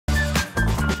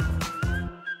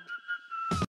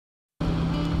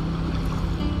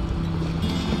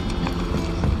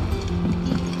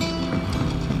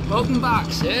Welcome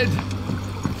back, Sid.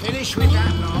 Finish with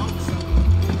that, Lord.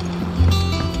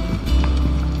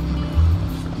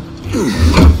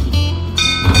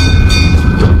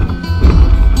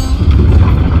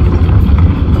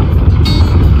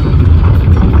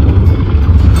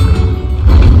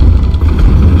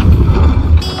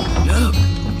 Look,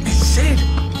 it's Sid.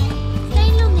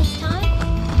 Staying long this time?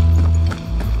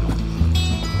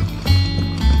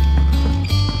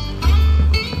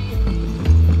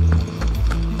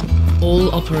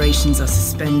 All operations are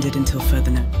suspended until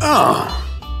further notice.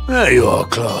 Ah, there you are,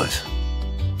 Clive.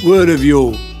 Word of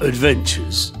your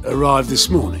adventures arrived this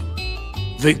morning.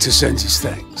 Victor sent his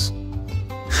thanks.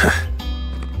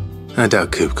 I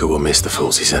doubt Kupka will miss the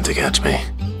fools he sent to catch me.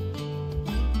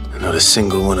 And not a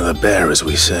single one of the bearers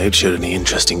we saved showed any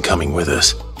interest in coming with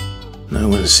us. No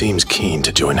one seems keen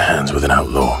to join hands with an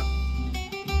outlaw.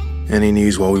 Any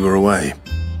news while we were away?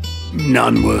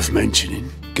 None worth mentioning.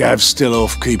 Gav's still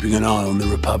off keeping an eye on the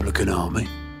Republican army.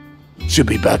 Should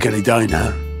be back any day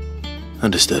now.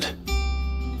 Understood.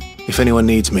 If anyone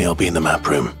needs me, I'll be in the map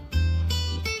room.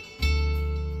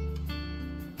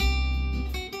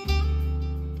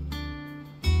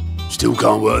 Still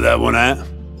can't work that one out.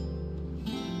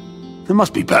 There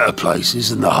must be better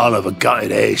places than the hull of a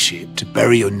gutted airship to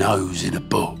bury your nose in a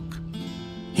book.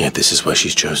 Yet this is where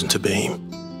she's chosen to be.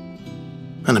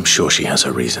 And I'm sure she has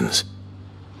her reasons.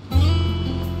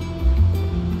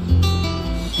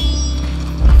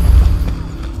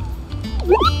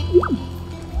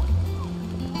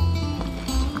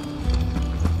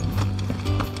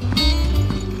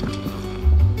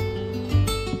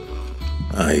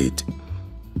 I'd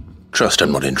trust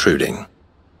I'm not intruding.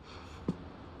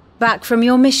 Back from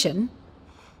your mission?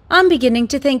 I'm beginning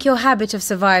to think your habit of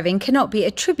surviving cannot be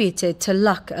attributed to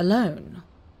luck alone.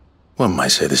 One might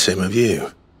say the same of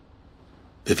you,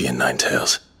 Vivian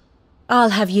Ninetails.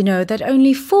 I'll have you know that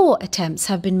only 4 attempts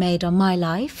have been made on my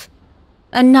life,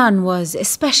 and none was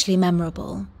especially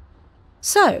memorable.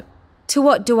 So, to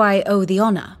what do I owe the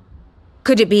honor?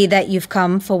 Could it be that you've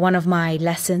come for one of my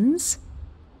lessons?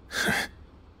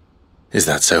 Is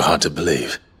that so hard to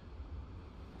believe?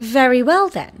 Very well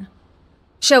then.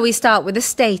 Shall we start with the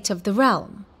state of the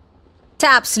realm? To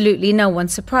absolutely no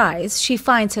one's surprise, she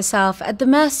finds herself at the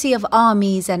mercy of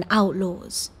armies and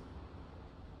outlaws.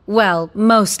 Well,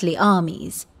 mostly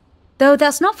armies. Though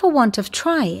that's not for want of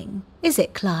trying, is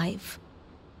it, Clive?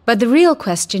 But the real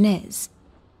question is,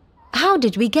 how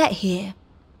did we get here?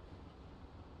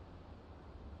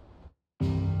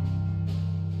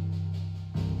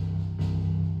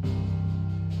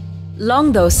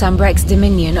 Long though Sambrek's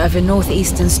dominion over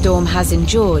northeastern Storm has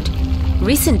endured,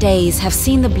 recent days have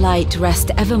seen the Blight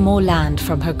wrest ever more land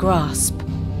from her grasp.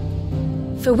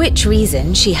 For which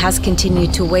reason she has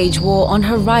continued to wage war on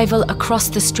her rival across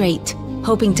the strait,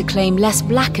 hoping to claim less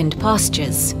blackened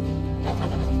pastures.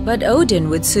 But Odin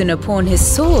would sooner pawn his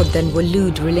sword than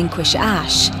Waloed relinquish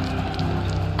Ash.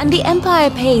 And the Empire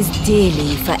pays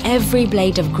dearly for every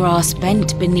blade of grass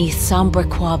bent beneath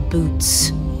Sambrequois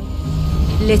boots.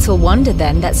 Little wonder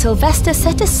then that Sylvester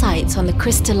set his sights on the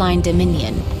crystalline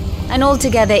dominion, an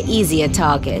altogether easier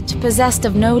target, possessed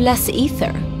of no less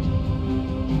ether.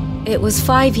 It was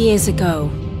 5 years ago,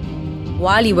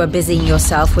 while you were busying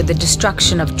yourself with the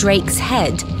destruction of Drake's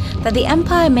head, that the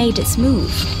Empire made its move,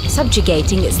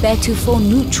 subjugating its theretofore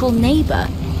neutral neighbor,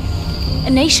 a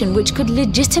nation which could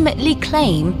legitimately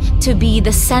claim to be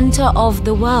the center of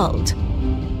the world.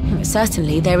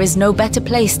 Certainly there is no better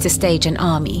place to stage an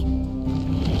army.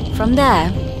 From there,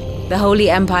 the Holy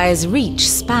Empire's reach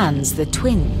spans the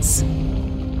Twins.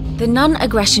 The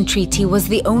non-aggression treaty was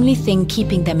the only thing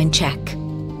keeping them in check.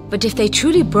 But if they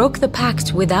truly broke the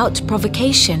pact without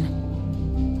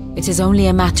provocation, it is only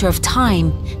a matter of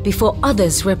time before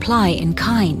others reply in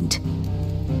kind.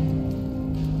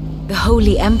 The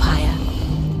Holy Empire,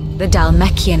 the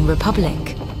Dhalmekian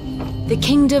Republic, the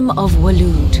Kingdom of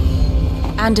Waloed,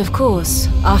 and of course,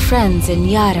 our friends in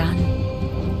Yaran.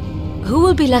 Who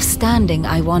will be left standing,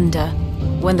 I wonder,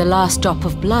 when the last drop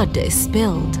of blood is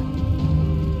spilled?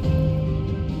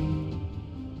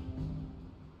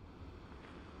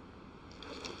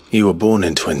 You were born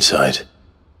in Twinside.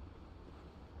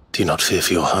 Do you not fear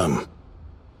for your home?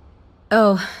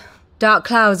 Oh, dark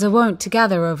clouds are wont to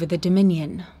gather over the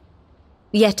Dominion.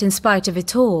 Yet in spite of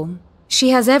it all,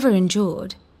 she has ever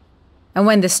endured. And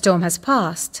when the storm has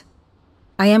passed,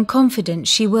 I am confident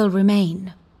she will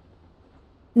remain.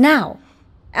 Now,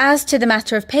 as to the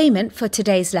matter of payment for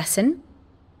today's lesson,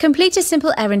 complete a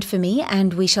simple errand for me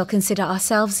and we shall consider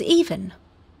ourselves even.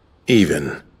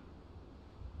 Even?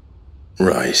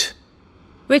 Right.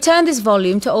 Return this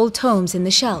volume to old tomes in the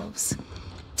shelves.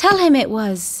 Tell him it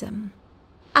was,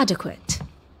 adequate.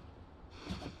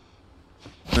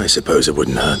 I suppose it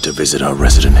wouldn't hurt to visit our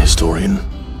resident historian.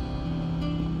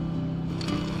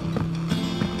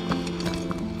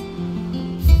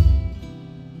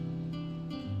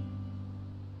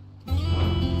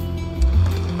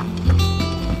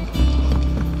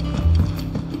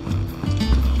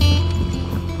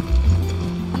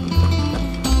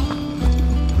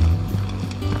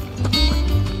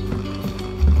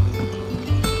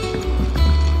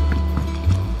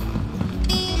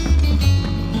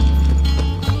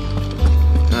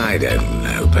 I don't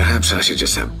know. Perhaps I should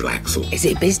just have black thought. Is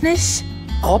it business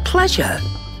or pleasure?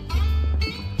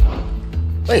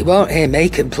 Well, you won't hear me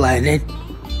complaining.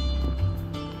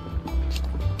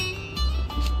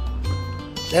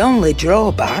 The only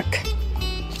drawback,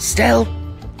 still,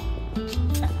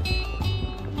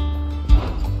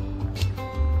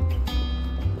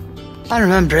 I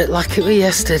remember it like it was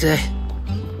yesterday.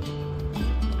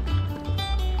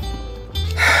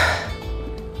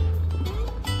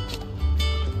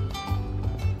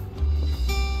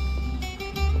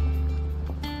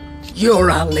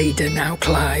 You're our leader now,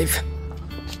 Clive.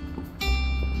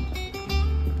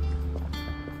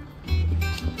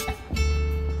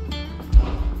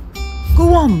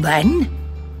 Go on, then.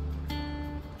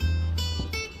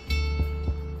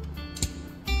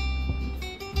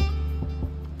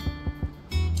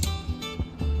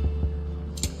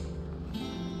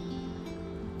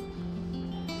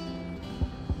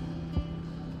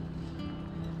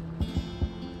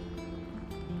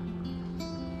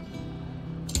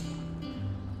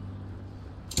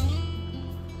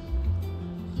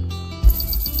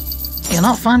 You'll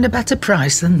not find a better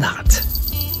price than that.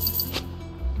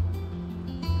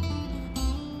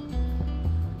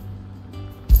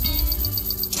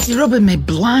 You're rubbing me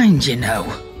blind, you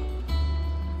know.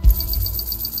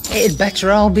 It'd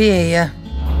better all be here.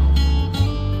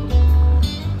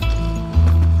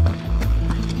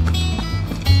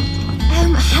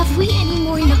 Have we any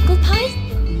more knuckle pies?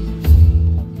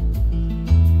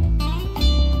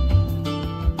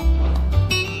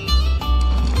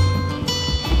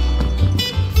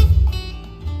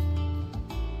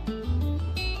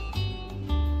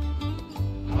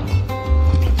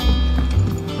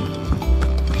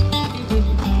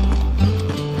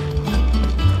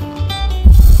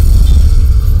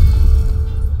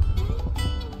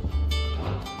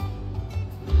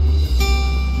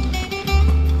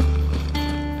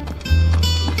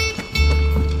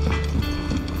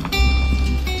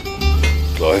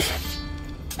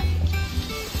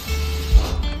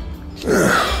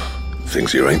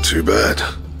 Things here ain't too bad.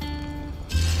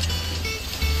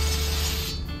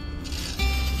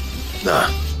 Nah.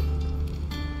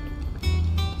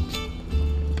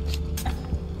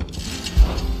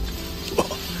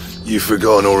 You've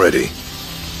forgotten already?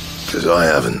 'Cause I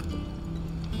haven't.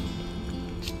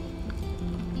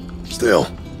 Still.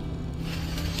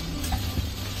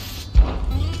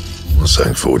 What's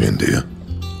Sancfordian, dear?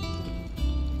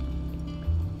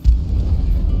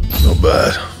 Not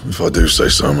bad, if I do say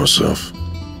so myself.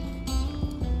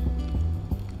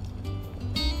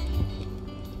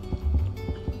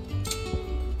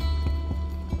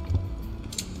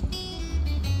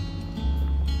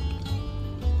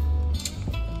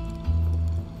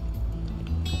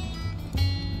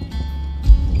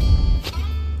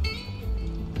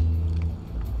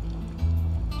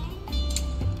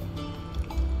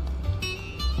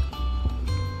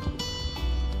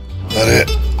 That it?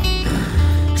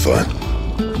 Fine.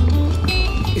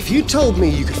 If you told me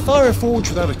you could fire a forge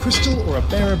without a crystal or a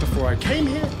bearer before I came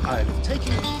here, I'd have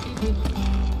taken it.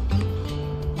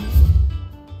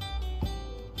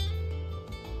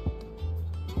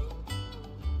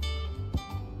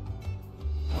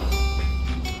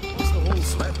 Once the hall's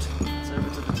swept, it's over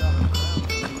to the tavern.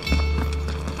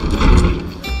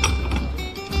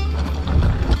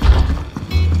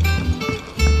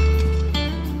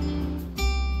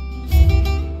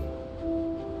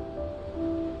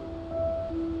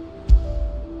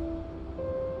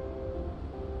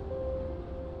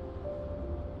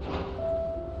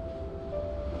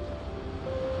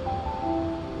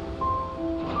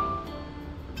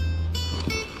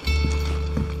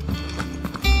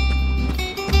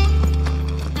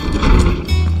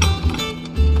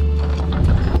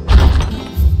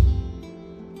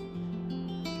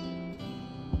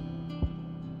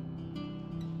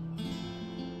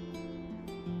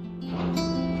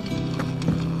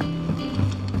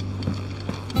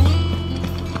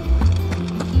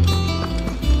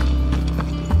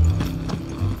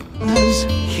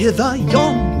 Hither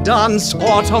yon dance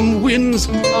autumn winds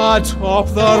atop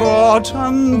the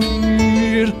rotten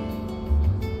pier.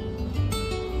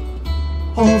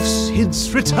 of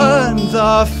Sid's return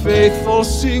the faithful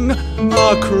sing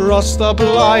across the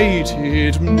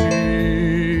blighted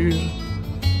mere.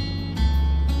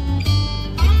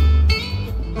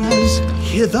 As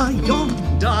hither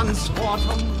yon dance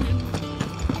autumn wind.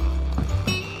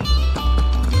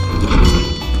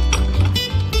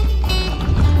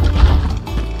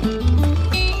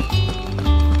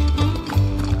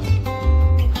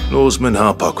 Lawsman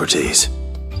Harpocrates.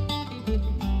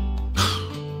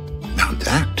 Now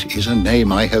that is a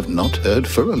name I have not heard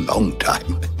for a long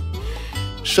time.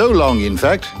 So long, in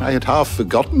fact, I had half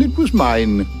forgotten it was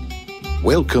mine.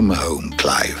 Welcome home,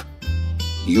 Clive.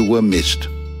 You were missed,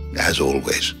 as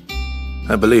always.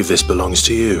 I believe this belongs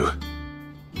to you.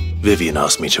 Vivian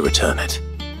asked me to return it.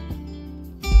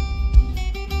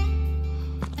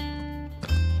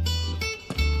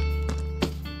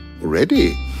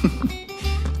 Already?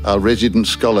 Our resident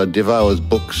scholar devours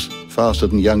books faster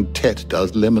than young Tet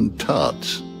does lemon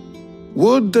tarts.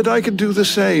 Would that I could do the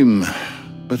same,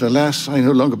 but alas, I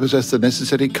no longer possess the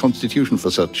necessary constitution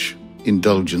for such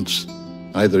indulgence,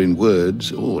 either in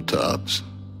words or tarts.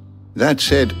 That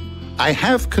said, I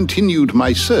have continued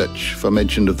my search for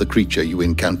mention of the creature you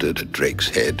encountered at Drake's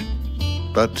Head,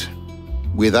 but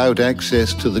without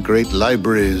access to the great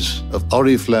libraries of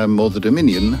Oriflamme or the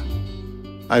Dominion,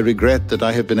 I regret that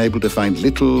I have been able to find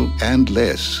little and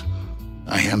less.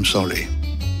 I am sorry.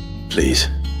 Please,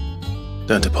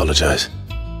 don't apologize.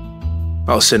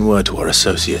 I'll send word to our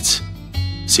associates,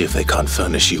 see if they can't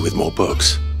furnish you with more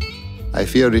books. I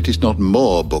fear it is not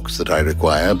more books that I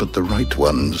require, but the right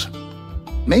ones.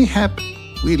 Mayhap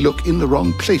we look in the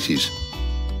wrong places.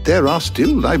 There are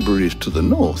still libraries to the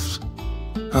north.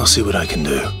 I'll see what I can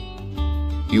do.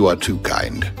 You are too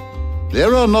kind.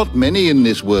 There are not many in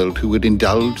this world who would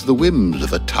indulge the whims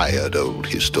of a tired old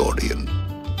historian.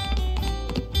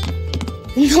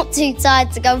 Not too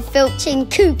tired to go filching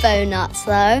Kupo nuts,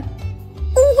 though.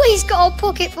 Always got a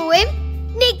pocket for him.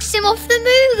 Nicks him off the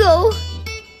Moogle.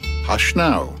 Hush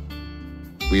now.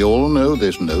 We all know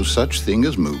there's no such thing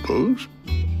as Moogles.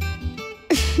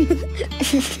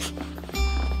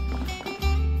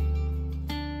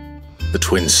 The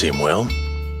twins seem well.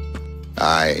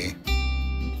 Aye.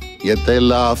 Yet they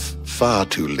laugh far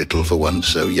too little for one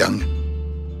so young.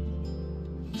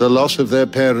 The loss of their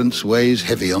parents weighs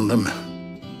heavy on them,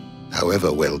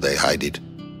 however well they hide it.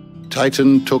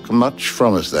 Titan took much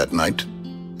from us that night,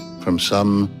 from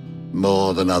some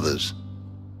more than others,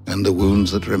 and the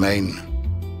wounds that remain,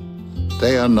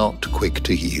 they are not quick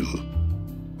to heal.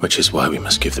 Which is why we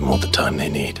must give them all the time they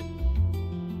need.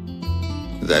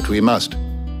 That we must.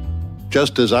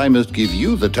 Just as I must give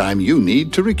you the time you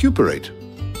need to recuperate.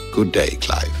 Good day,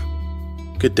 Clive.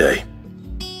 Good day.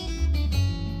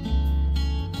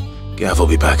 Gav will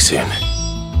be back soon.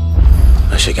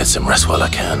 I should get some rest while I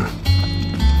can.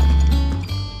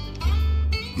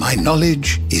 My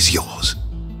knowledge is yours.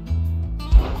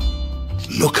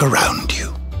 Look around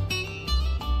you.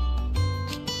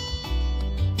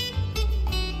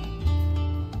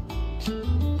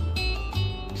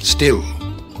 Still,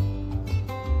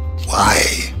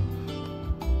 why?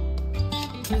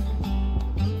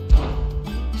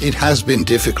 It has been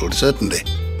difficult, certainly.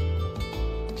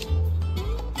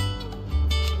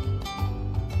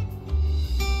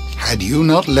 Had you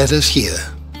not led us here,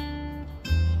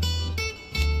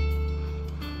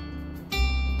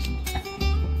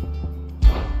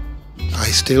 I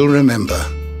still remember.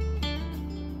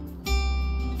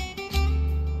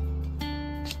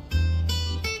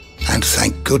 And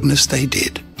thank goodness they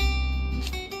did.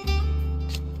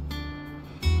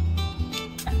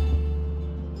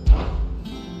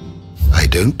 I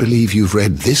don't believe you've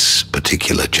read this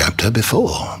particular chapter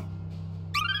before.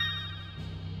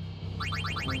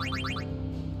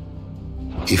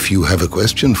 If you have a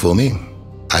question for me,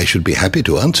 I should be happy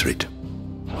to answer it.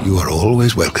 You are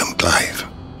always welcome, Clive.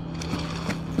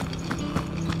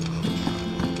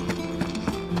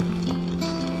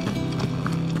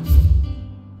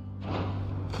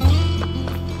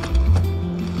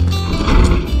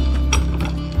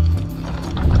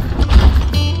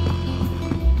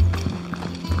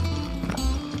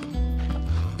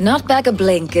 Not back a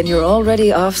blink and you're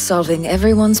already off solving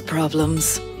everyone's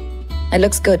problems. It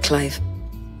looks good, Clive.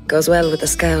 Goes well with the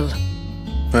scowl.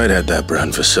 I'd had that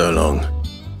brand for so long.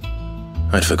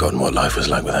 I'd forgotten what life was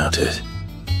like without it.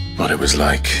 What it was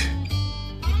like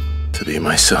to be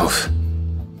myself.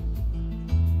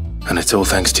 And it's all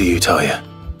thanks to you, Talia.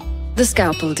 The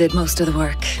scalpel did most of the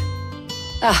work.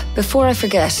 Ah, before I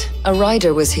forget, a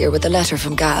rider was here with a letter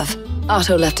from Gav.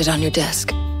 Otto left it on your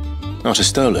desk. Otto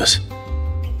stole us?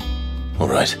 All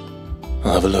right,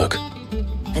 I'll have a look.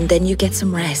 And then you get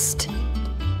some rest.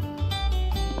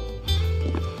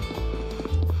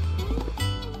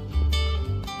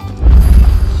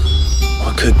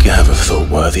 could have a thought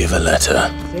worthy of a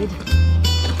letter.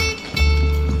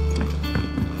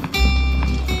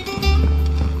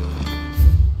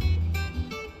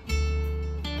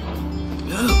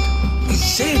 Look, it's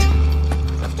Sid.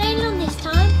 Staying long this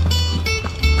time?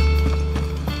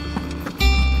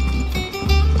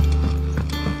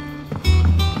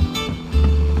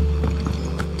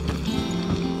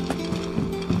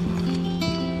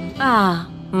 Ah,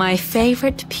 my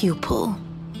favorite pupil.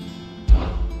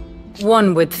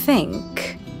 One would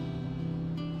think.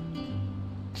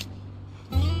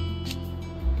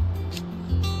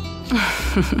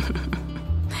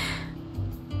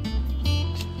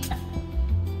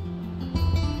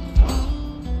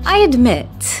 I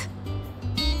admit.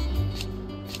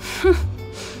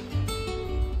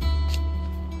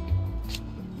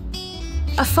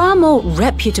 A far more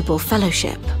reputable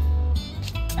fellowship.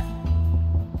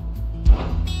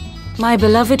 My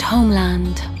beloved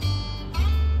homeland.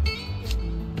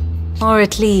 Or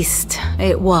at least,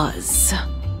 it was.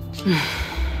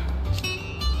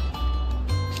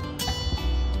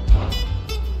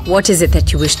 What is it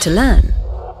that you wish to learn?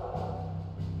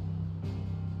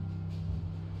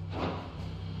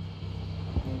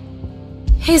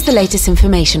 Here's the latest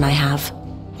information I have.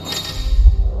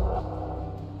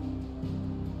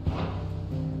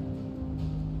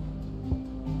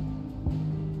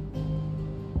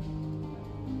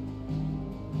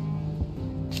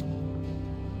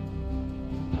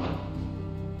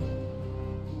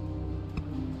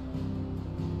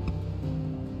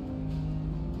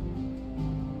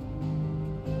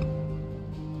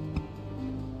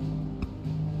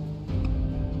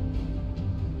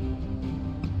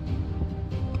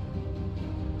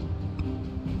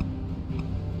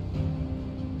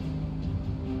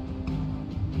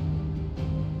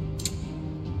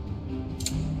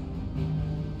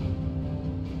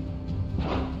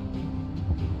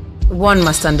 One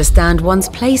must understand one's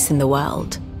place in the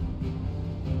world.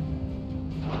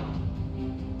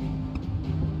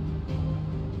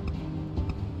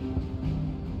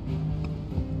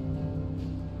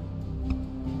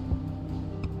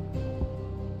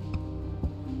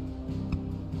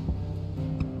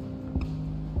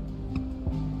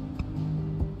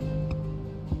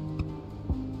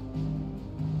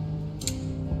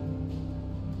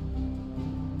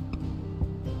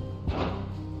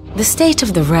 The state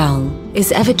of the realm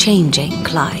is ever-changing,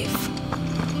 Clive.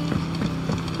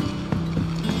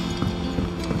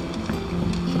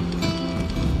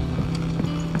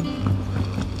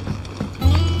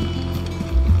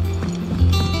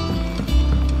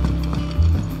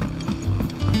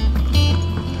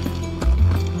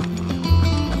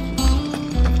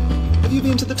 Have you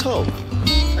been to the toll?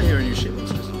 I hear a new ship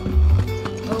was just...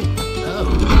 Oh, no.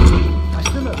 I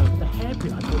still have the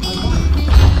hairpin I put my wife.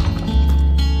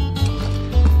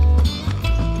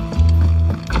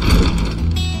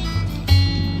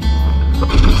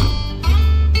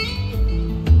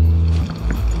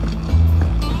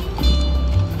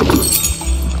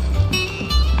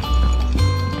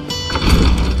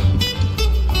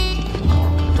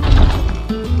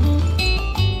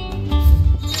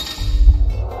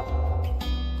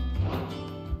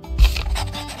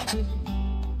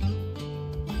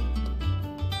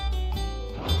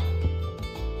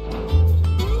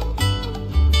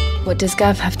 What does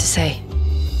Gav have to say?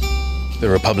 The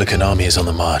Republican army is on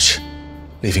the march,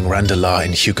 leaving Randalar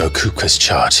in Hugo Kupka's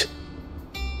charge.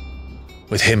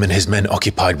 With him and his men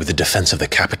occupied with the defense of the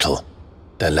capital,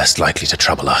 they're less likely to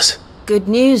trouble us. Good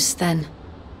news, then.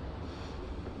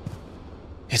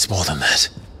 It's more than that.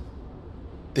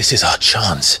 This is our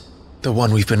chance, the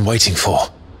one we've been waiting for.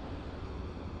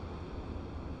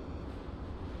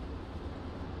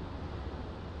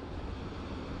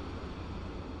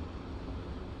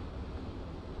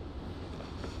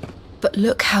 But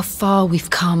look how far we've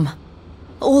come.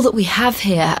 All that we have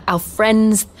here, our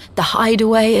friends, the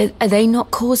hideaway, are they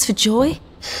not cause for joy?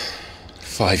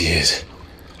 5 years.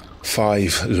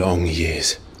 5 long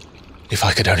years. If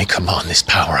I could only command this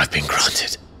power I've been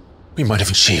granted, we might have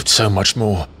achieved so much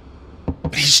more.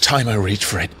 But each time I reach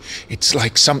for it, it's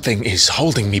like something is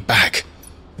holding me back.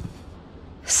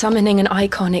 Summoning an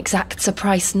Eikon exacts a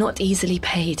price not easily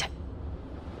paid.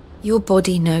 Your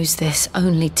body knows this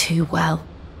only too well.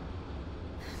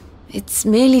 It's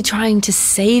merely trying to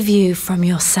save you from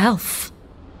yourself.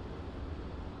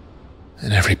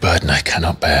 And every burden I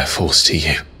cannot bear falls to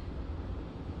you.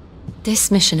 This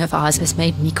mission of ours has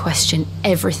made me question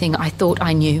everything I thought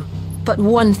I knew. But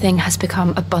one thing has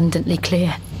become abundantly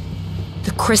clear.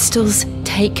 The crystals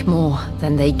take more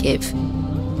than they give.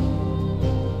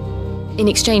 In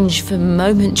exchange for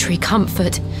momentary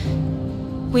comfort,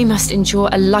 we must endure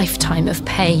a lifetime of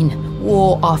pain,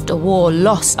 War after war,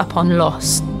 loss upon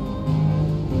loss.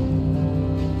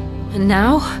 And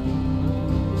now?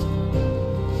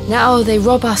 Now they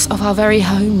rob us of our very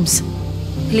homes,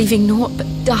 leaving naught but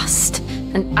dust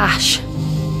and ash.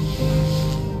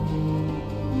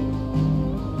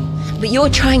 But you're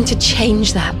trying to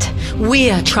change that.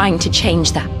 We're trying to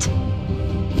change that.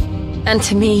 And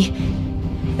to me,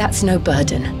 that's no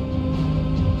burden.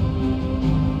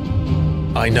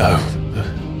 I know,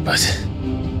 but...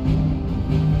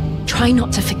 Try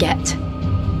not to forget.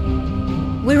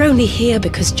 We're only here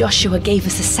because Joshua gave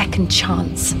us a second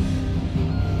chance.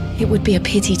 It would be a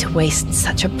pity to waste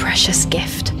such a precious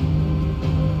gift.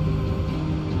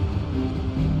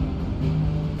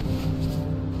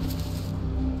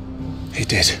 He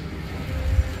did.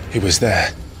 He was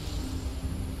there.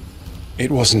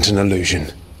 It wasn't an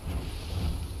illusion.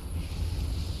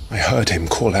 I heard him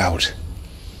call out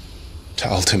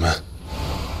to Ultima.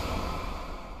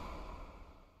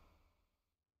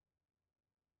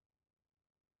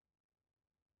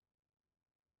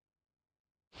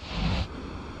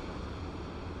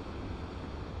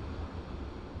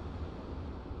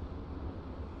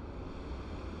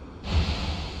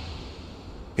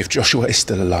 If Joshua is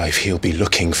still alive, he'll be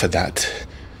looking for that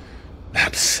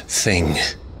thing.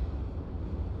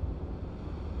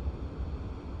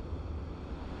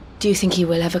 Do you think he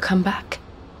will ever come back?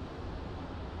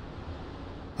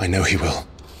 I know he will.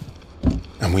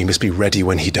 And we must be ready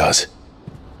when he does.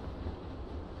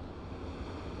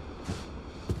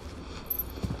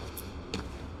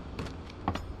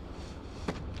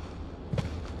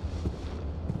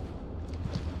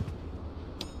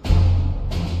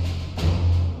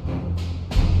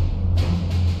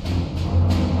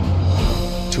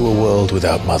 To a world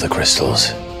without mother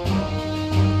crystals.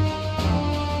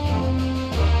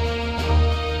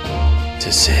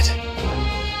 To Sid.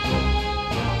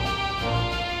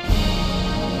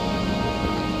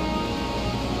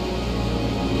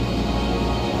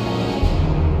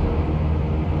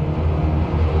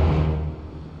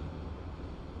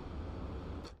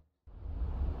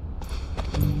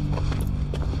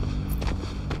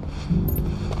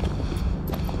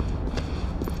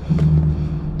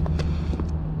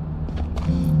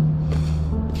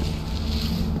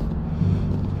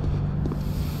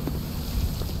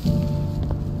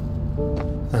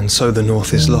 And so the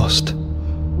North is lost.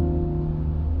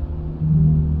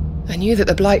 I knew that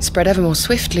the Blight spread ever more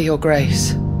swiftly, Your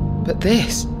Grace. But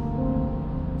this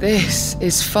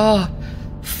is far,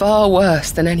 far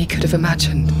worse than any could have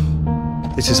imagined.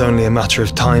 It is only a matter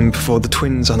of time before the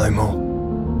twins are no more.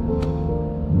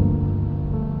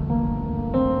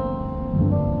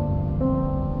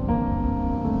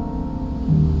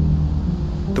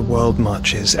 The world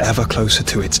marches ever closer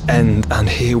to its end, and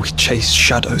here we chase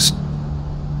shadows.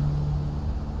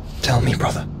 Tell me,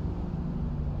 brother,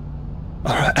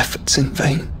 are our efforts in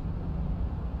vain?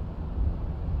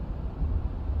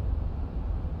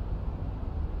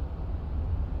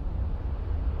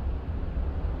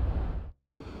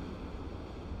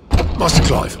 Master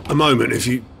Clive, a moment, if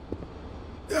you...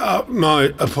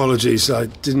 my apologies, I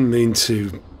didn't mean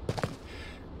to...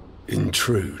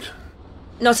 intrude.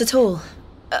 Not at all.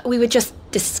 We were just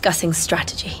discussing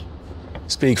strategy.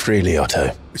 Speak freely,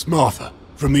 Otto. It's Martha,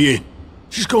 from the inn.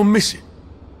 She's gone missing.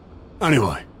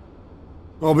 Anyway,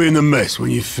 I'll be in the mess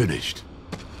when you've finished.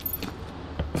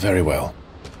 Very well.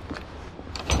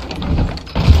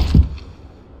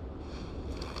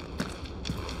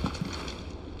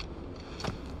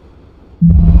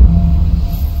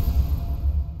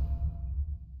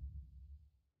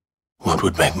 What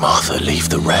would make Martha leave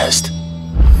the rest?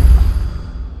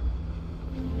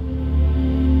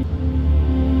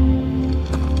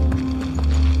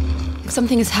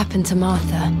 Something has happened to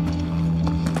Martha.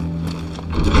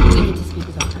 We need to speak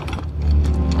with Otto.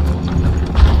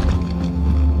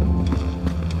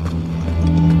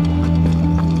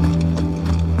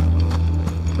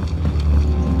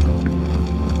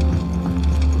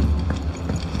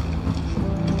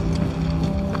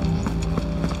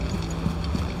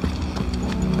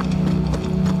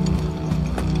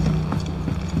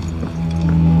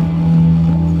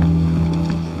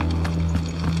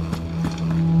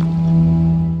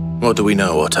 What do we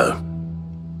know, Otto?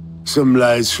 Some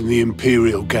lads from the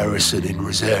Imperial garrison in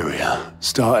Rosaria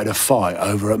started a fight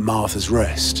over at Martha's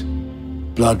Rest.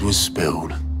 Blood was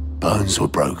spilled, bones were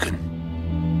broken.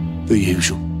 The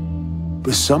usual.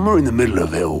 But somewhere in the middle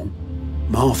of it all,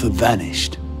 Martha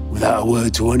vanished without a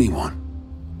word to anyone.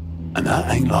 And that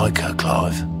ain't like her,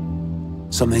 Clive.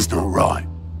 Something's not right.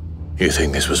 You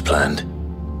think this was planned?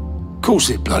 Course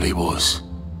it bloody was.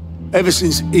 Ever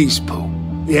since Eastpool,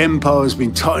 the Empire's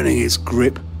been tightening its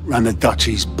grip ran the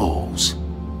duchy's balls.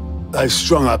 They've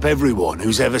strung up everyone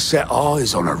who's ever set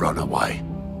eyes on a runaway,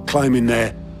 claiming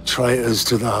they're traitors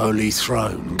to the Holy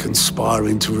Throne,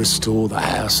 conspiring to restore the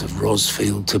House of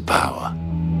Rosfield to power.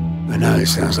 I know it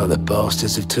sounds like the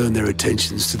bastards have turned their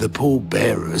attentions to the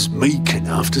pallbearers meek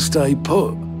enough to stay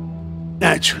put.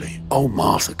 Naturally, old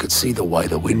Martha could see the way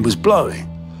the wind was blowing,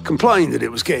 complained that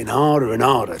it was getting harder and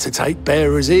harder to take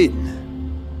bearers in.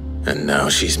 And now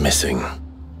she's missing.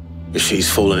 If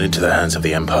she's fallen into the hands of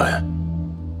the Empire,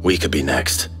 we could be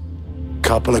next.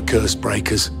 Couple of curse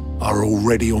breakers are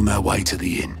already on their way to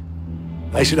the inn.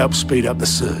 They should help speed up the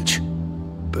search.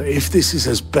 But if this is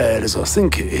as bad as I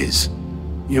think it is,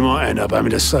 you might end up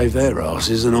having to save their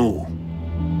asses and all.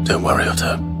 Don't worry,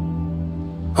 Otto.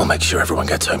 I'll make sure everyone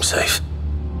gets home safe.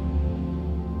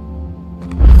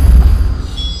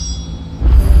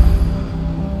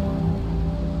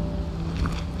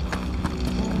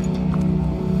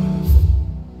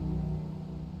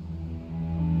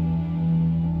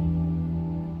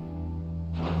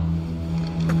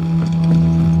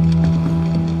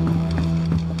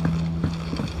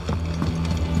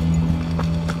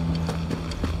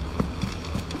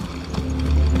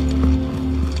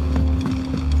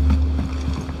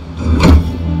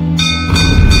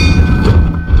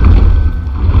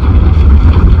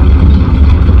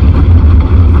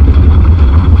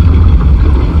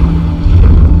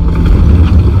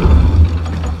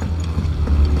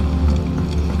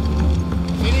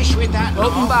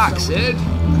 Sid.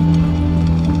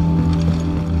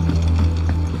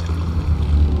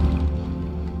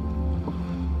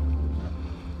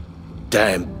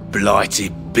 Damn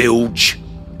blighted bilge.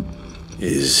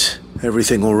 Is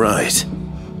everything all right?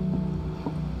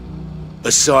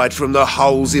 Aside from the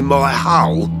holes in my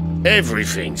hull,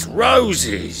 everything's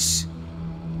roses.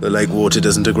 The lake water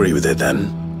doesn't agree with it,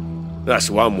 then?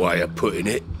 That's one way of putting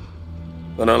it.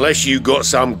 And unless you got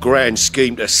some grand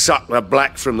scheme to suck the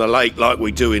black from the lake like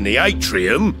we do in the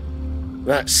atrium,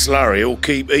 that slurry'll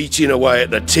keep eating away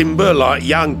at the timber like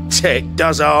young Tet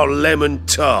does our lemon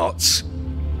tarts.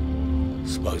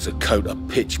 Suppose a coat of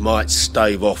pitch might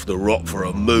stave off the rot for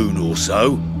a moon or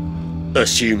so.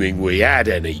 Assuming we had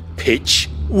any pitch,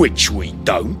 which we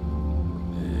don't.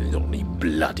 Not any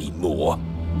bloody more.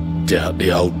 Doubt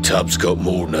the old tub's got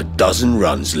more than a dozen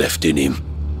runs left in him.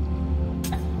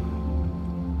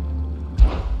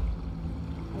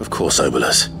 Of course,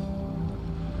 Obolus.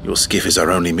 Your skiff is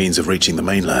our only means of reaching the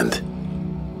mainland.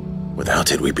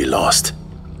 Without it, we'd be lost.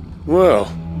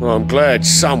 Well, I'm glad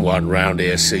someone round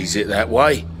here sees it that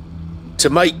way. To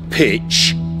make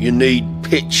pitch, you need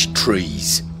pitch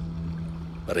trees.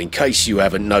 But in case you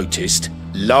haven't noticed,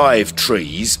 live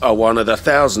trees are one of the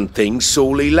 1,000 things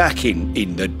sorely lacking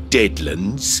in the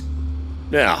Deadlands.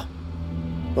 Now,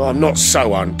 I'm not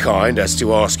so unkind as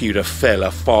to ask you to fell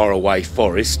a faraway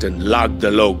forest and lug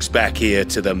the logs back here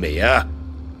to the mere,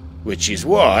 which is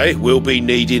why we'll be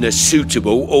needing a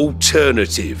suitable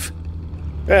alternative.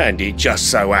 And it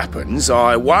just so happens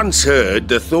I once heard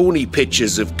the thorny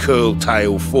pitchers of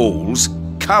Curltail Falls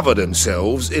cover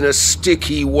themselves in a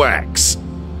sticky wax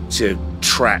to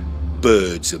trap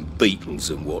birds and beetles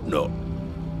and whatnot.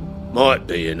 Might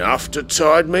be enough to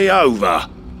tide me over.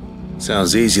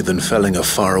 Sounds easier than felling a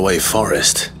faraway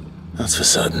forest, that's for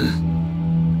certain.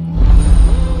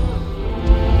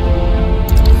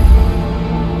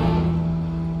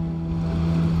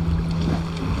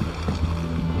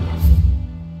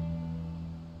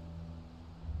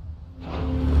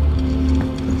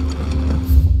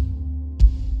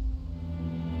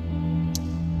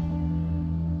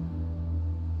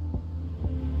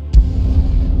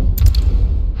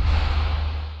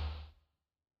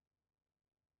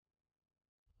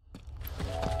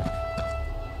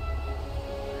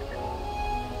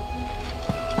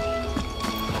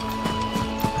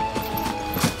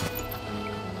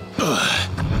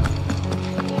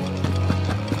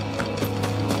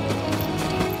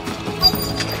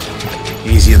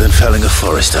 Easier than felling a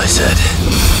forest, I said.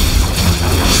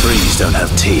 Trees don't have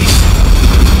teeth.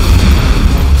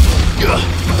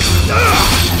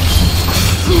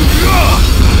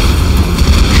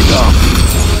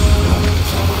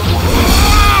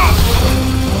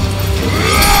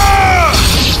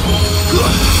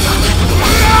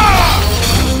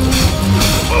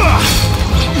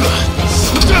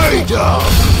 Stay down!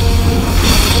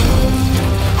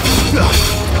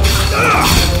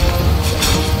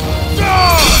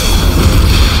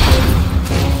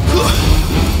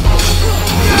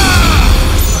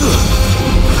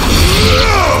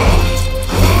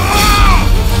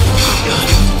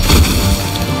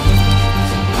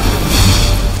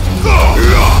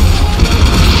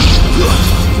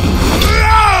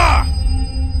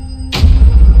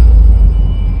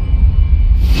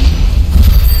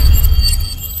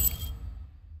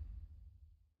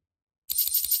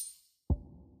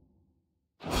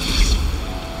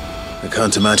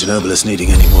 can't imagine Obelisk needing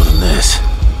any more than this.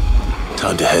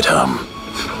 Time to head home.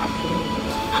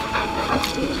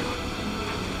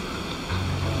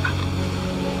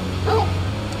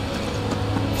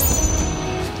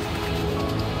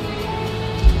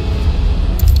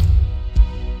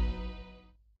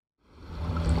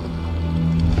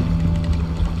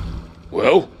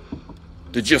 Well,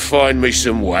 did you find me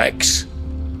some wax?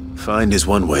 Find is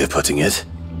one way of putting it.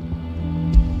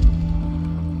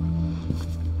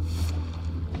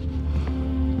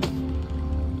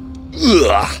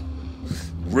 Ugh!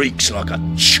 Reeks like a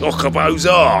chocobo's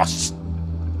arse.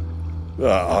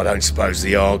 I don't suppose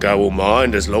the Argo will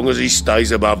mind as long as he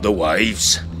stays above the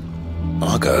waves.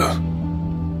 Argo?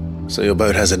 So your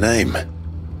boat has a name?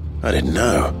 I didn't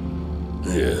know.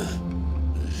 Yeah.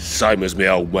 Same as me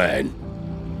old man.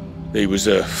 He was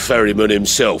a ferryman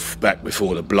himself back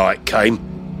before the Blight came.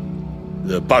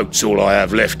 The boat's all I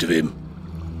have left of him.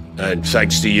 And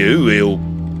thanks to you,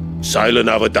 he'll sail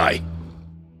another day.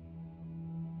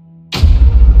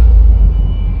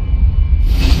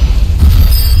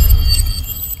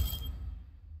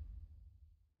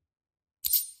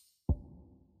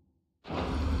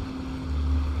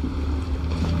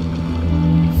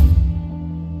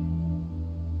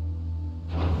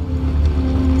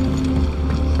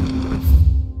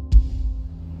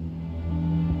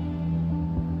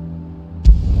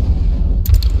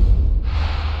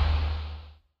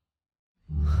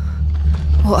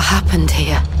 What happened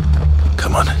here?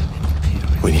 Come on.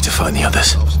 We need to find the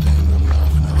others.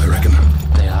 I reckon.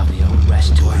 They are the old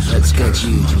rest to us. Let's get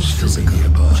you to visit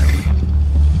nearby.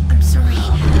 I'm sorry.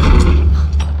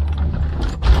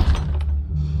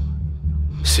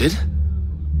 Sid?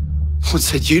 What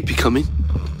said you'd be coming?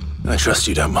 I trust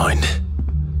you don't mind.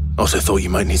 Also thought you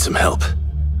might need some help.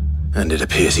 And it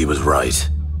appears he was right.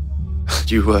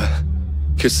 You,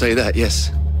 could say that,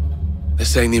 yes. They're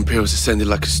saying the Imperials ascended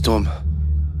like a storm.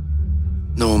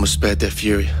 No one was spared their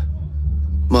fury.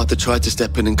 Martha tried to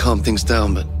step in and calm things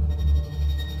down, but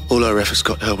all our efforts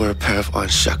got her were a pair of iron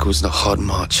shackles and a hard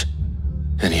march.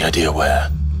 Any idea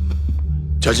where?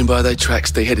 Judging by their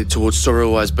tracks, they headed towards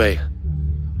Sorrowwise Bay.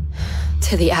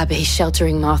 To the Abbey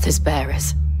sheltering Martha's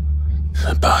bearers.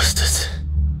 The bastards.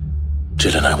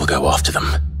 Jill and I will go after them.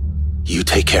 You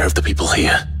take care of the people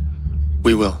here.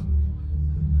 We will.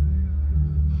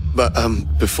 But,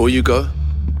 before you go,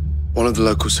 one of the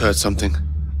locals heard something.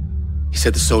 He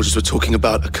said the soldiers were talking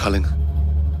about a culling.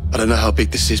 I don't know how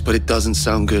big this is, but it doesn't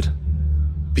sound good.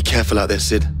 Be careful out there,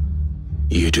 Sid.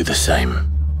 You do the same.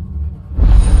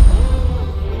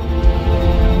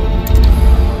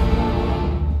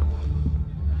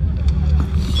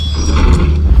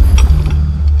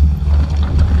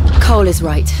 Cole is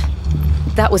right.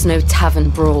 That was no tavern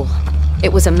brawl.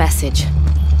 It was a message.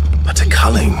 But a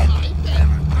culling.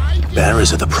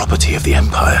 Bearers are the property of the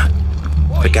Empire.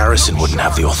 The garrison wouldn't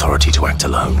have the authority to act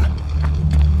alone.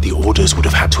 The orders would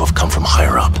have had to have come from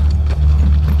higher up.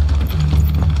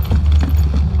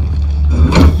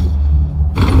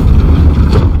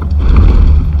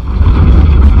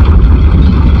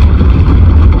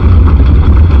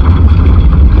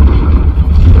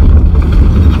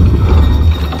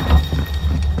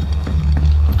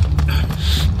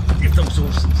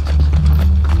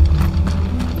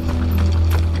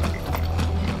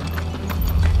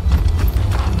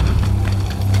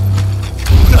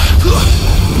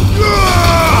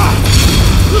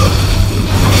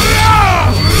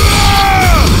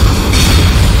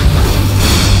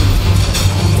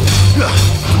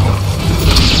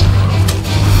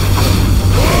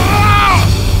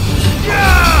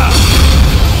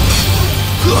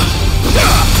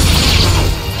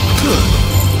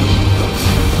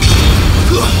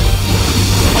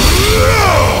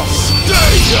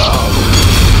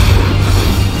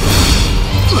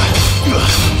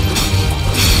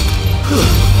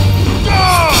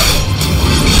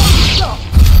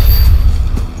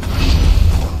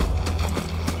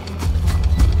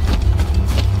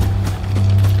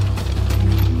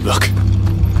 Look.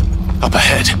 Up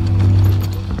ahead.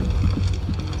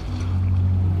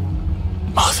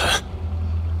 Martha,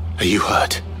 are you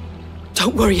hurt?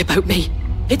 Don't worry about me.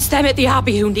 It's them at the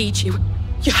Abbey who need you.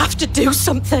 You have to do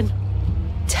something.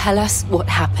 Tell us what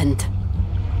happened.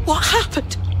 What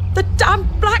happened? The damn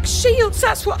Black Shields,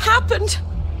 that's what happened.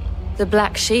 The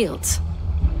Black Shields?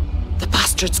 The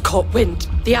bastards caught wind.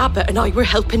 The abbot and I were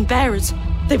helping bearers.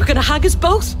 They were gonna hang us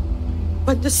both.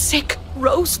 When the sick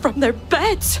rose from their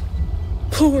beds,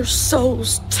 poor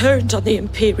souls turned on the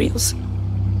Imperials.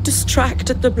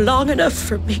 Distracted them long enough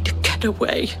for me to get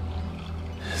away.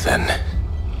 Then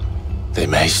they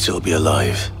may still be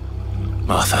alive.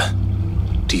 Martha,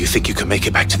 do you think you can make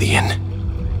it back to the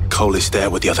inn? Cole is there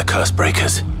with the other curse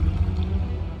breakers?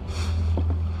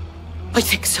 I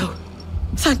think so.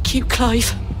 Thank you,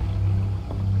 Clive.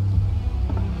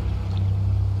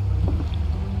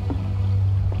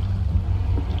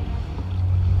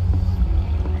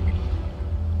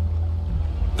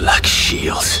 Black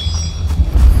shields.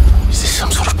 Is this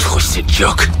some sort of twisted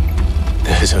joke?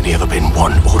 There has only ever been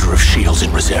one Order of Shields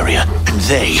in Rosaria, and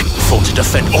they fought to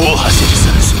defend all her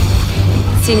citizens.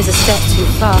 Seems a step too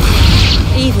far,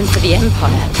 even for the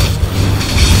Empire.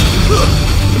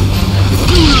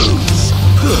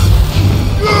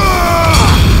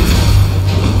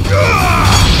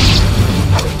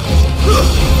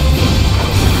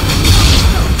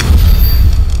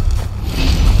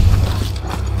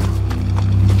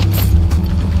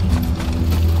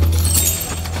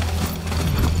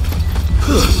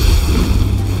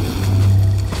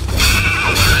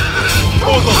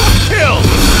 Torgal, kill!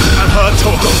 And her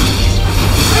Torgal!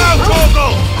 Now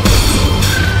Torgal!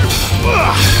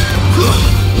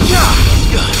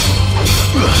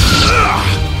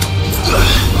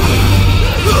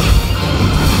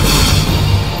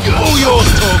 All yours,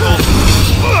 Torgal!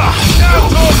 Now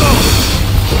Torgal!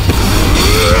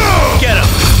 Get him!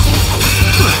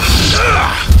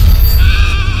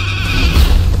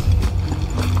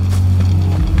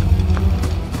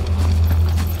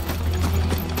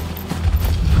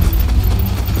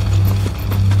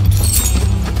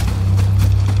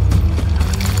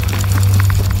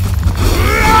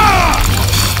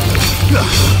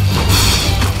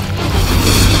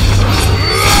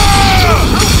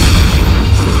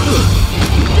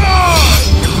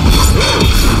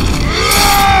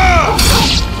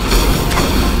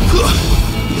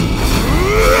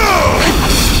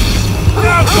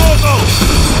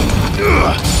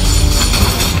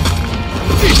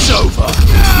 It's over!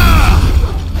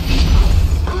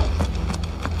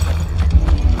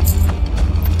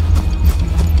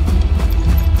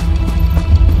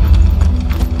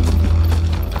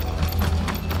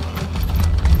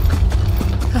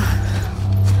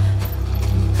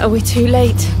 Are we too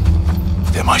late?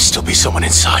 There might still be someone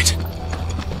inside.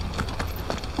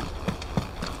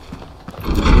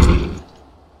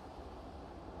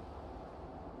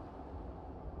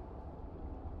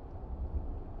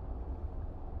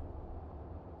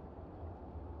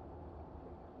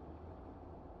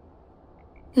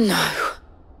 No.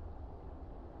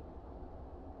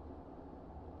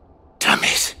 Damn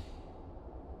it.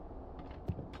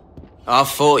 I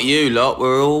thought you lot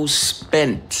were all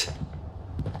spent.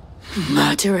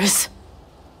 Murderers.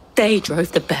 They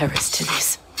drove the bearers to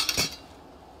this.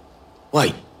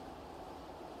 Wait.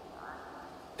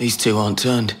 These two aren't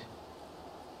turned.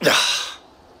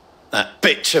 That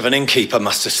bitch of an innkeeper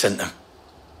must have sent them.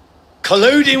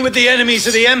 Colluding with the enemies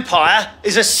of the Empire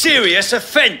is a serious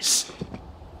offence.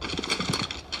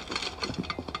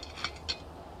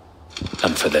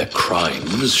 And for their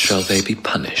crimes shall they be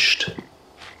punished.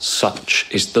 Such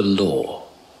is the law.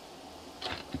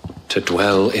 To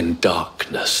dwell in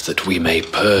darkness that we may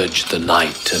purge the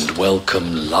night and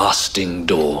welcome lasting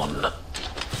dawn.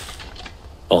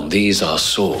 On these our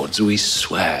swords we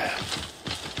swear.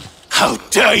 How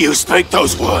dare you speak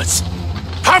those words?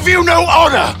 Have you no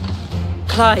honor?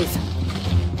 Clive.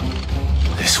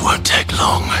 This won't take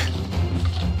long.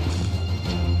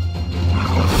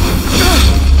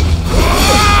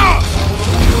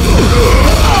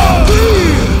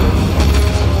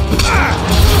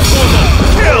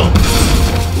 Kill!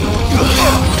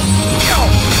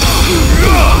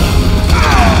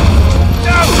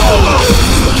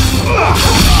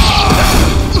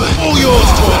 All yours,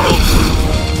 Torgal!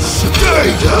 Stay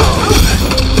down!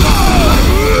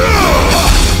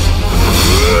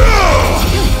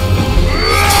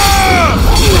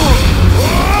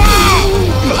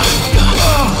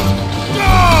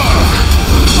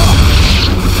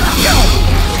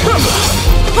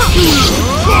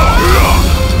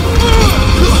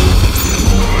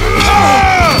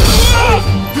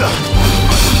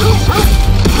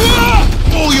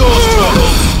 All yours, Torgal!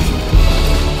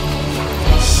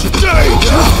 Stay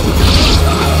down!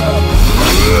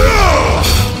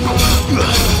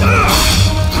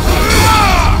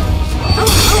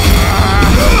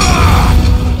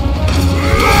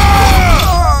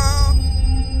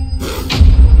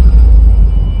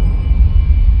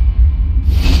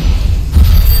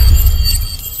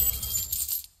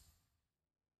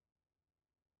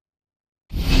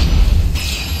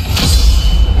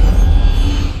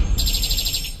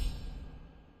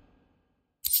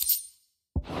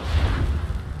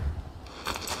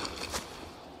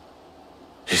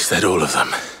 Is that all of them?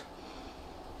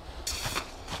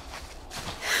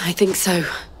 I think so.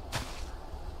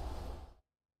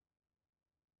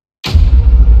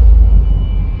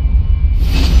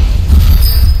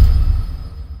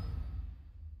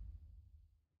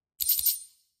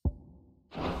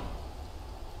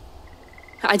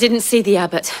 I didn't see the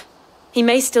abbot. He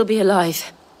may still be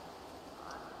alive.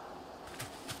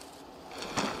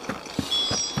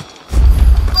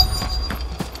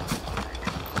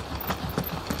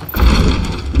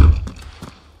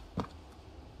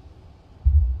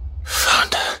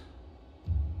 Found her.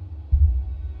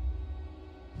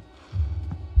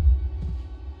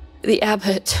 The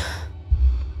abbot.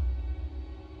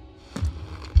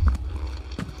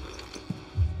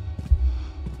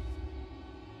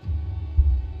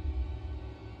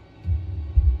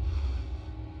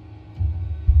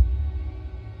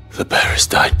 The bearers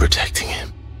died protecting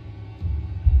him,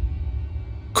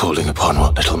 calling upon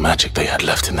what little magic they had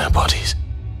left in their bodies.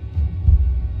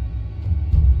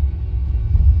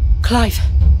 Clive.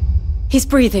 He's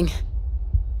breathing.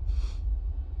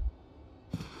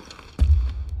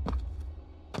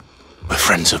 We're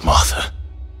friends of Martha.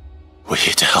 We're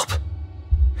here to help.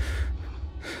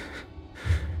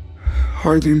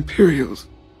 Are the Imperials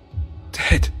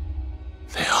dead?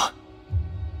 They are.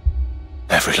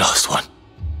 Every last one.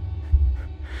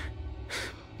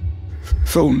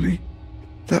 If only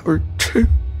that were true.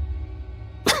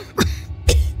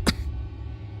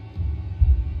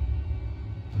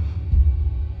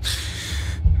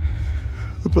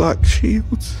 The Black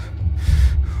Shields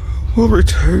will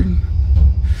return.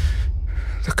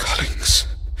 The cullings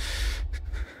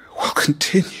will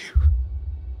continue.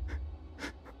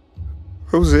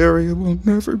 Rosaria will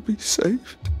never be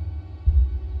saved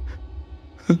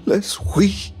unless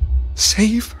we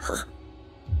save her.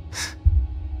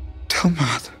 Tell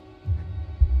Mother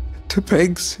to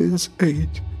beg his aid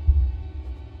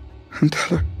and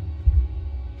tell her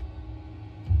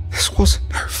this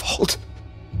wasn't her fault.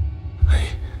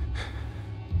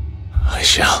 I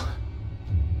shall.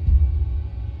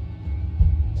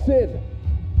 Sid!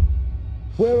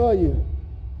 Where are you?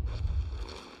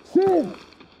 Sid!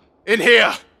 In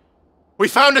here! We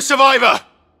found a survivor!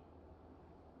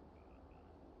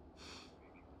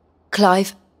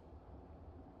 Clive.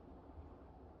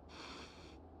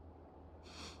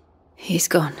 He's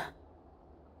gone.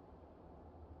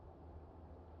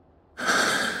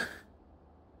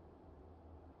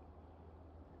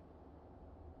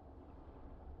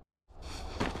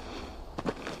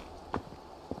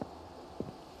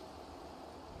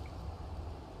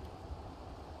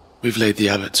 We've laid the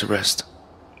abbot to rest.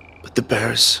 But the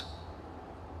bearers...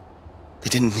 they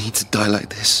didn't need to die like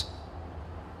this.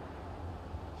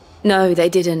 No, they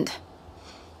didn't.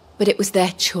 But it was their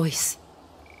choice.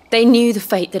 They knew the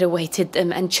fate that awaited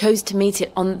them and chose to meet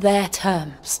it on their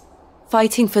terms,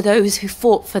 fighting for those who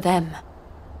fought for them.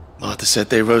 Martha said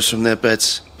they rose from their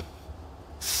beds,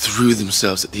 threw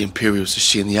themselves at the Imperials so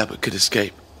she and the abbot could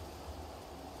escape.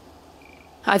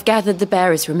 I've gathered the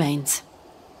bearers' remains.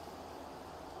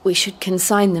 We should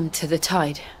consign them to the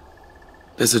tide.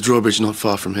 There's a drawbridge not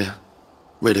far from here.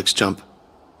 Radix Jump.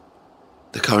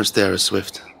 The currents there are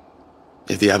swift.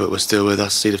 If the abbot was still with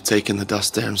us, he'd have taken the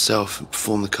dust there himself and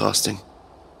performed the casting.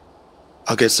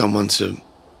 I'll get someone to...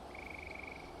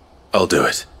 I'll do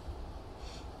it.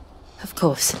 Of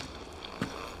course.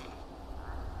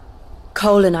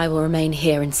 Cole and I will remain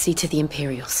here and see to the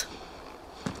Imperials.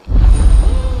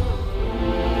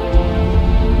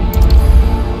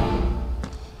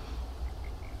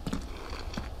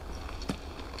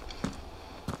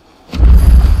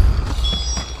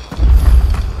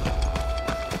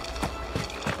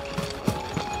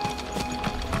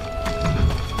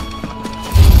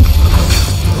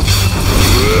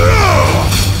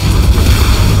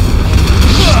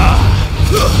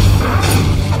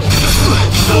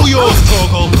 All yours,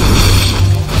 Torgal!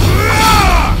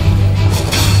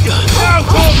 Now,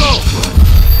 Torgal!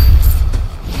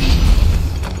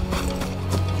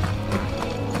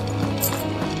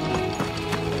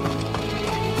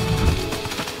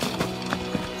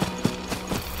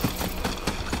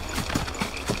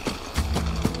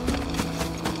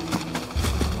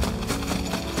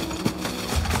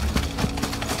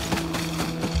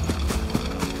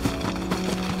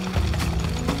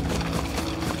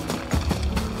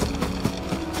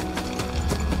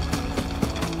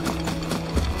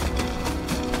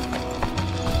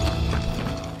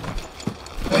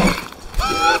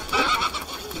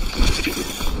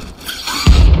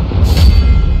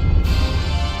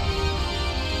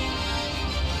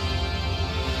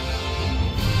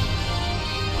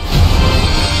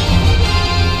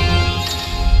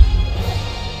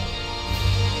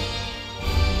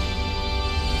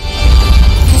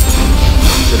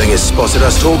 Spotted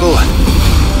us, Torgal?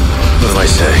 What am I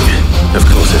saying? Of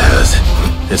course it has.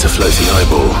 It's a floating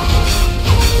eyeball.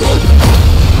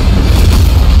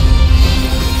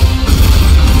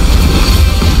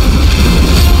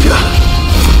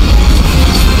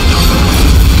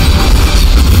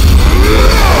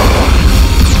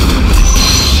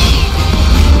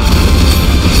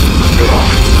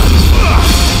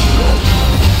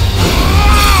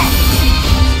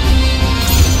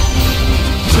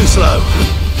 slow.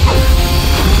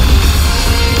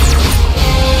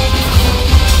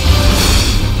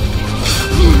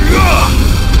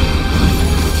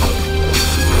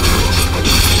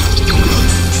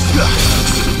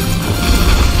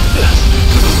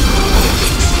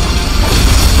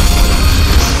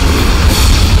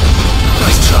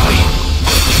 Nice try.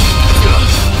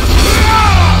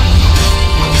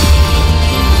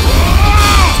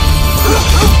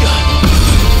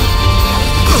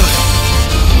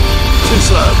 Too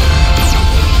slow.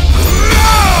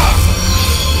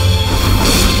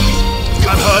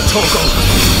 Got her, Torgal.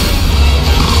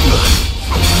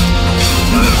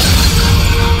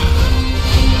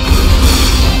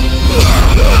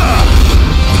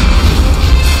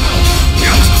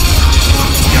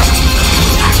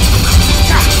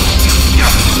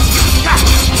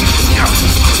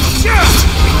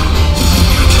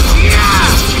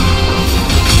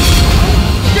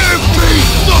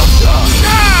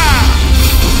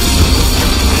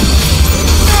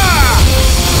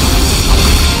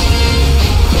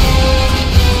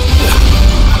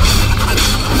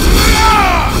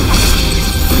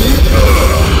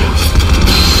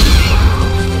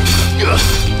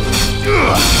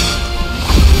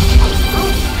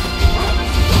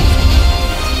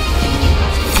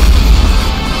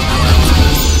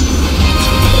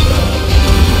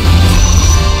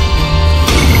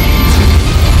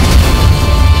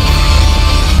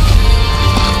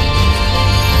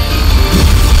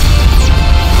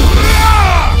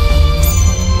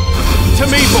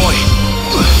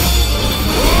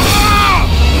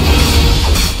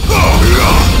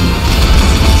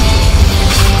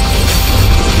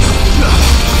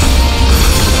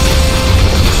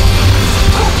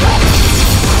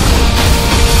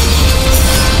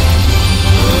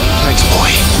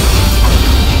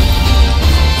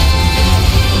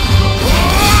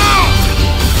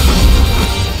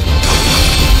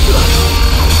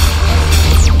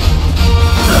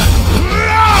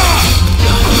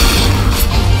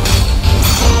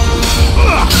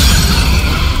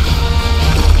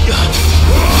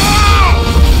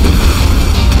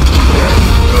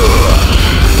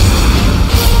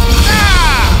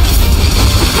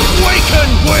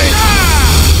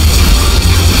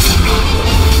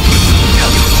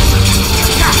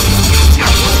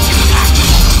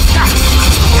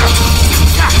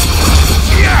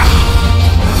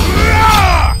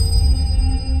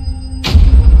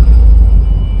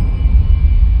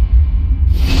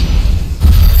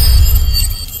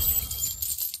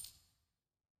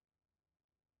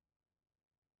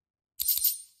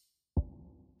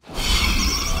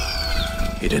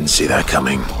 You didn't see that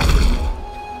coming.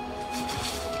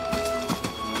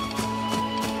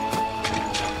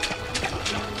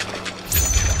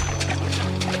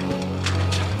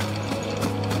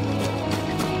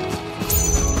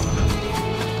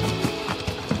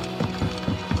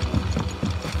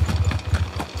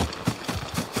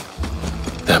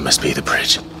 That must be the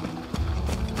bridge.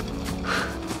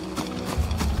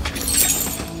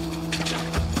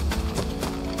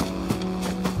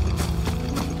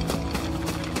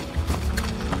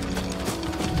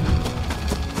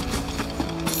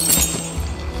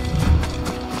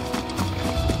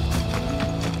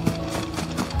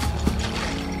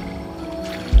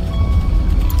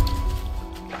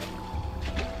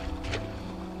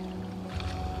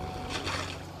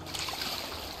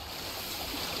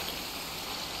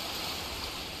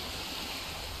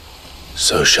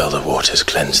 So shall the waters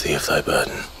cleanse thee of thy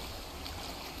burden,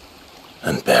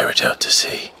 and bear it out to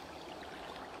sea.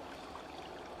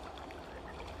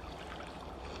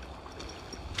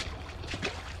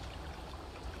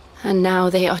 And now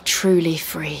they are truly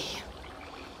free.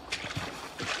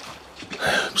 I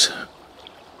hope so.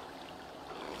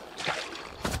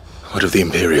 What of the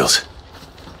Imperials?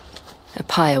 A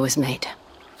pyre was made.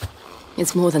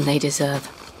 It's more than they deserve.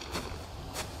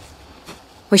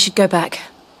 We should go back.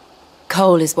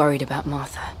 Cole is worried about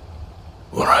Martha.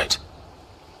 All right.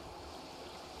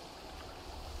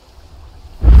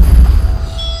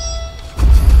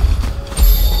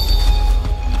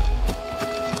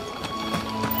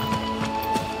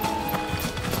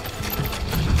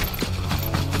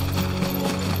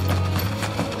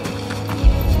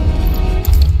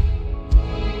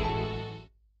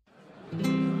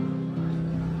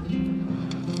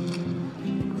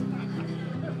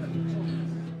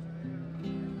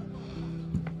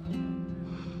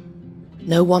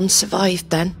 No one survived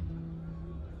then?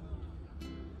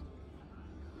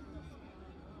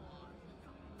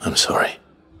 I'm sorry.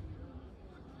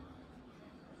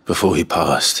 Before he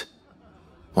passed,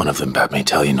 one of them bade me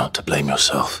tell you not to blame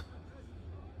yourself.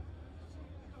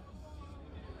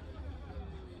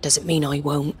 Does it mean I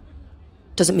won't?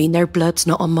 doesn't mean their blood's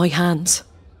not on my hands.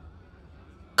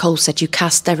 Cole said you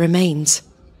cast their remains.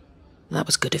 That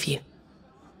was good of you.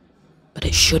 But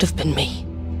it should have been me.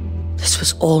 This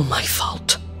was all my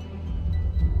fault.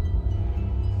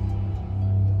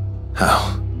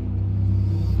 How?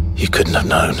 You couldn't have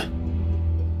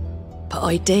known. But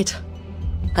I did.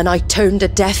 And I turned a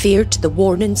deaf ear to the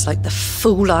warnings like the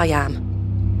fool I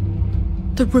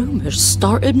am. The rumours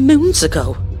started moons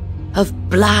ago of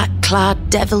black-clad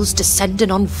devils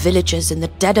descending on villages in the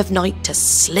dead of night to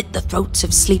slit the throats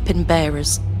of sleeping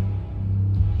bearers.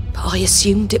 But I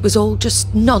assumed it was all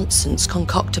just nonsense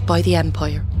concocted by the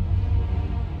Empire.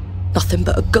 Nothing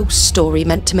but a ghost story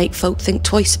meant to make folk think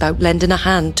twice about lending a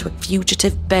hand to a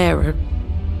fugitive bearer.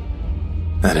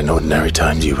 And in ordinary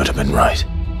times you would have been right.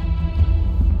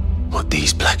 What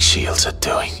these Black Shields are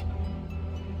doing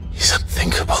is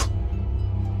unthinkable.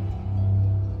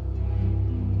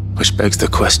 Which begs the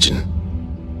question,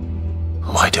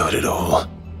 why do it at all?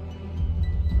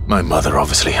 My mother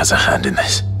obviously has a hand in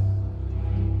this.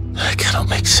 I cannot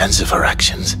make sense of her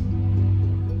actions.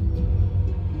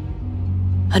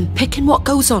 And picking what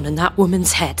goes on in that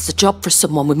woman's head is a job for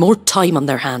someone with more time on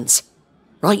their hands.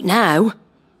 Right now,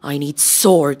 I need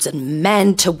swords and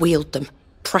men to wield them,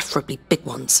 preferably big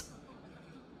ones.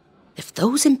 If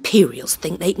those Imperials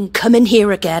think they can come in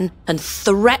here again and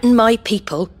threaten my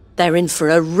people, they're in for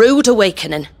a rude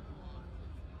awakening.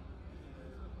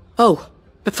 Oh,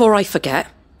 before I forget,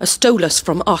 a Stolas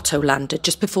from Otto landed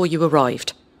just before you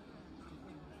arrived.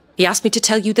 He asked me to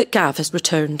tell you that Gav has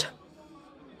returned.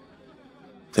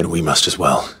 Then we must as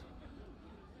well.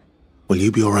 Will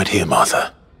you be all right here,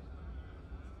 Martha?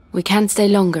 We can stay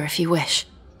longer if you wish.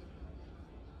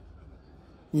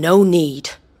 No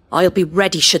need. I'll be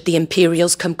ready should the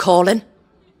Imperials come calling.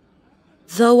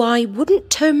 Though I wouldn't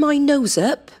turn my nose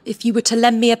up if you were to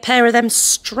lend me a pair of them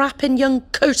strapping young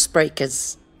curse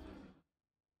breakers.